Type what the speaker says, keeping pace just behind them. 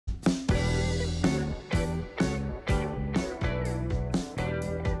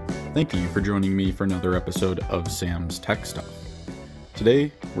Thank you for joining me for another episode of Sam's Tech Stuff.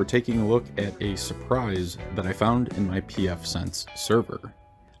 Today, we're taking a look at a surprise that I found in my pfSense server.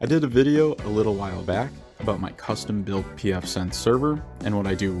 I did a video a little while back about my custom-built pfSense server and what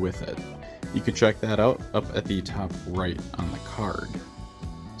I do with it. You can check that out up at the top right on the card.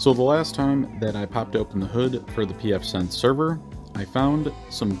 So the last time that I popped open the hood for the pfSense server, I found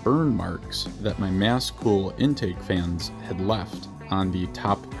some burn marks that my Masscool intake fans had left on the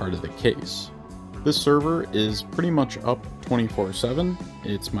top part of the case. This server is pretty much up 24/7.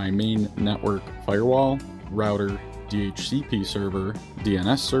 It's my main network firewall, router, DHCP server,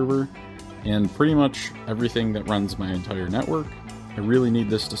 DNS server, and pretty much everything that runs my entire network. I really need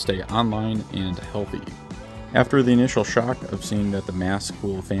this to stay online and healthy. After the initial shock of seeing that the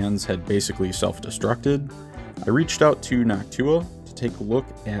Masscool fans had basically self-destructed, I reached out to Noctua to take a look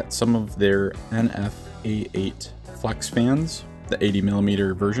at some of their NF-A8 FLX fans, the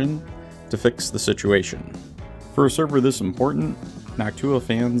 80mm version, to fix the situation. For a server this important, Noctua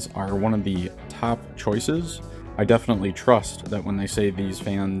fans are one of the top choices. I definitely trust that when they say these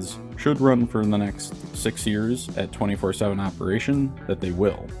fans should run for the next 6 years at 24/7 operation, that they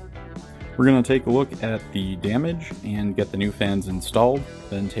will. We're going to take a look at the damage and get the new fans installed,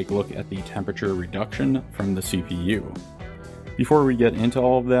 then take a look at the temperature reduction from the CPU. Before we get into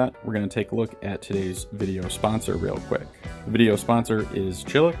all of that, we're going to take a look at today's video sponsor real quick. The video sponsor is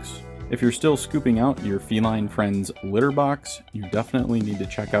Chillix. If you're still scooping out your feline friend's litter box, you definitely need to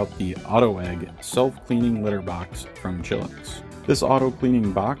check out the AutoEgg self-cleaning litter box from Chillix. This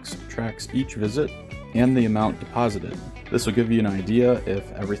auto-cleaning box tracks each visit and the amount deposited. This will give you an idea if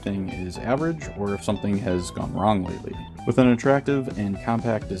everything is average or if something has gone wrong lately. With an attractive and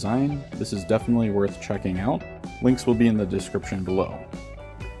compact design, this is definitely worth checking out. Links will be in the description below.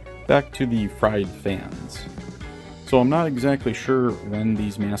 Back to the fried fans. So I'm not exactly sure when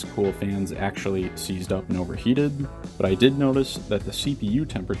these Masscool fans actually seized up and overheated, but I did notice that the CPU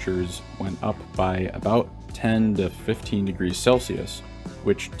temperatures went up by about 10 to 15 degrees Celsius,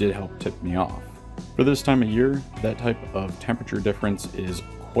 which did help tip me off. For this time of year, that type of temperature difference is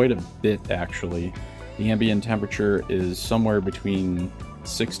quite a bit actually. The ambient temperature is somewhere between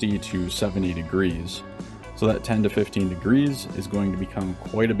 60 to 70 degrees. So that 10 to 15 degrees is going to become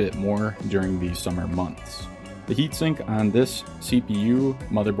quite a bit more during the summer months. The heatsink on this CPU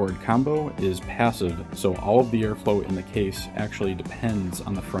motherboard combo is passive, so all of the airflow in the case actually depends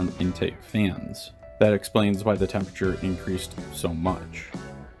on the front intake fans. That explains why the temperature increased so much.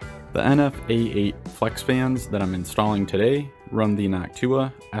 The NF-A8 FLX fans that I'm installing today run the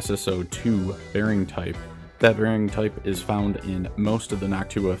Noctua SSO2 bearing type. That bearing type is found in most of the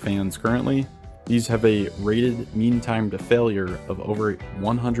Noctua fans currently. These have a rated mean time to failure of over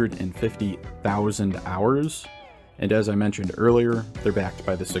 150,000 hours, and as I mentioned earlier, they're backed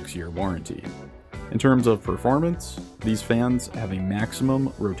by the 6-year warranty. In terms of performance, these fans have a maximum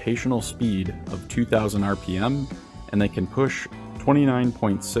rotational speed of 2000 RPM, and they can push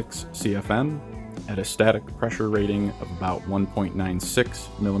 29.6 CFM at a static pressure rating of about 1.96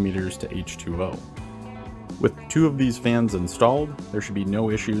 millimeters to H2O. With 2 of these fans installed, there should be no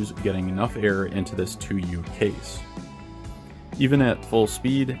issues getting enough air into this 2U case. Even at full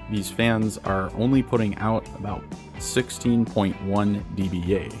speed, these fans are only putting out about 16.1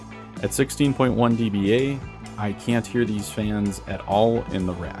 dBA. At 16.1 dBA, I can't hear these fans at all in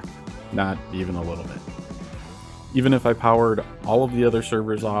the rack, not even a little bit. Even if I powered all of the other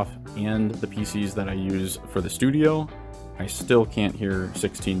servers off and the PCs that I use for the studio, I still can't hear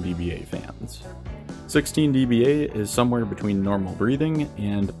 16 dBA fans. 16 dBA is somewhere between normal breathing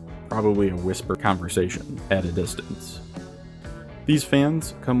and probably a whisper conversation at a distance. These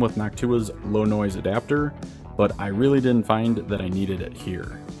fans come with Noctua's low noise adapter, but I really didn't find that I needed it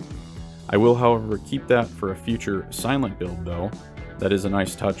here. I will, however, keep that for a future silent build though. That is a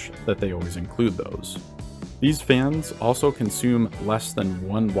nice touch that they always include those. These fans also consume less than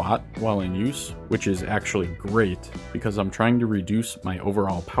 1 watt while in use, which is actually great because I'm trying to reduce my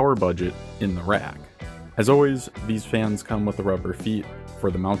overall power budget in the rack. As always, these fans come with the rubber feet for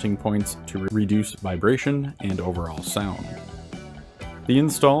the mounting points to reduce vibration and overall sound. The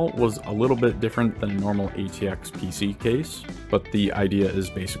install was a little bit different than a normal ATX PC case, but the idea is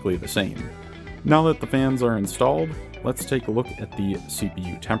basically the same. Now that the fans are installed, let's take a look at the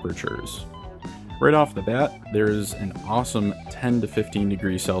CPU temperatures. Right off the bat, there is an awesome 10 to 15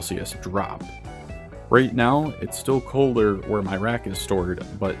 degrees Celsius drop. Right now, it's still colder where my rack is stored,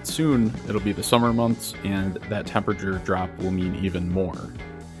 but soon it'll be the summer months and that temperature drop will mean even more.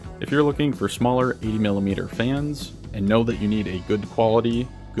 If you're looking for smaller 80mm fans and know that you need a good quality,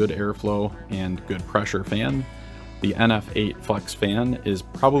 good airflow, and good pressure fan, The NF-A8 FLX fan is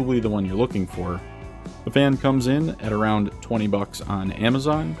probably the one you're looking for. The fan comes in at around 20 bucks on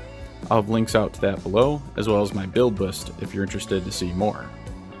Amazon. I'll have links out to that below, as well as my build list if you're interested to see more.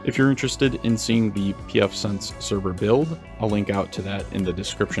 If you're interested in seeing the pfSense server build, I'll link out to that in the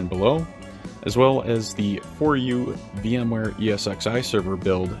description below, as well as the 4U VMware ESXi server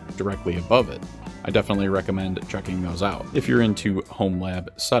build directly above it. I definitely recommend checking those out if you're into home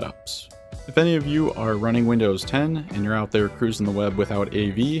lab setups. If any of you are running Windows 10 and you're out there cruising the web without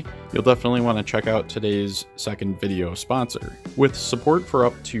AV, you'll definitely want to check out today's second video sponsor. With support for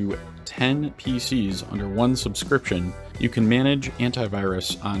up to 10 PCs under one subscription, you can manage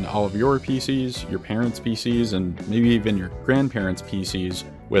antivirus on all of your PCs, your parents' PCs, and maybe even your grandparents' PCs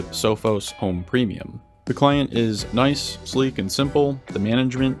with Sophos Home Premium. The client is nice, sleek, and simple. The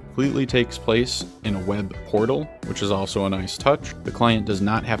management completely takes place in a web portal, which is also a nice touch. The client does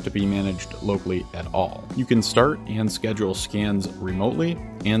not have to be managed locally at all. You can start and schedule scans remotely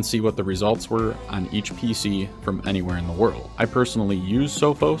and see what the results were on each PC from anywhere in the world. I personally use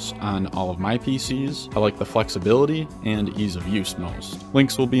Sophos on all of my PCs. I like the flexibility and ease of use most.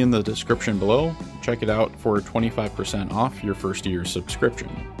 Links will be in the description below. Check it out for 25% off your first year subscription.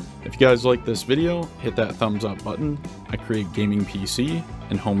 If you guys like this video, hit that thumbs up button. I create gaming PC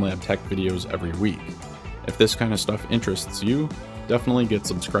and home lab tech videos every week. If this kind of stuff interests you, definitely get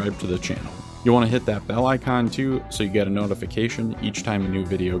subscribed to the channel. You'll want to hit that bell icon too, so you get a notification each time a new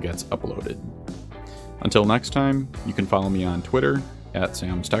video gets uploaded. Until next time, you can follow me on Twitter at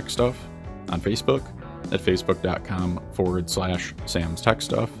Sam's Tech Stuff, on Facebook at facebook.com/Sam's Tech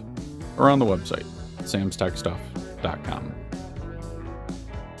Stuff, or on the website, samstechstuff.com.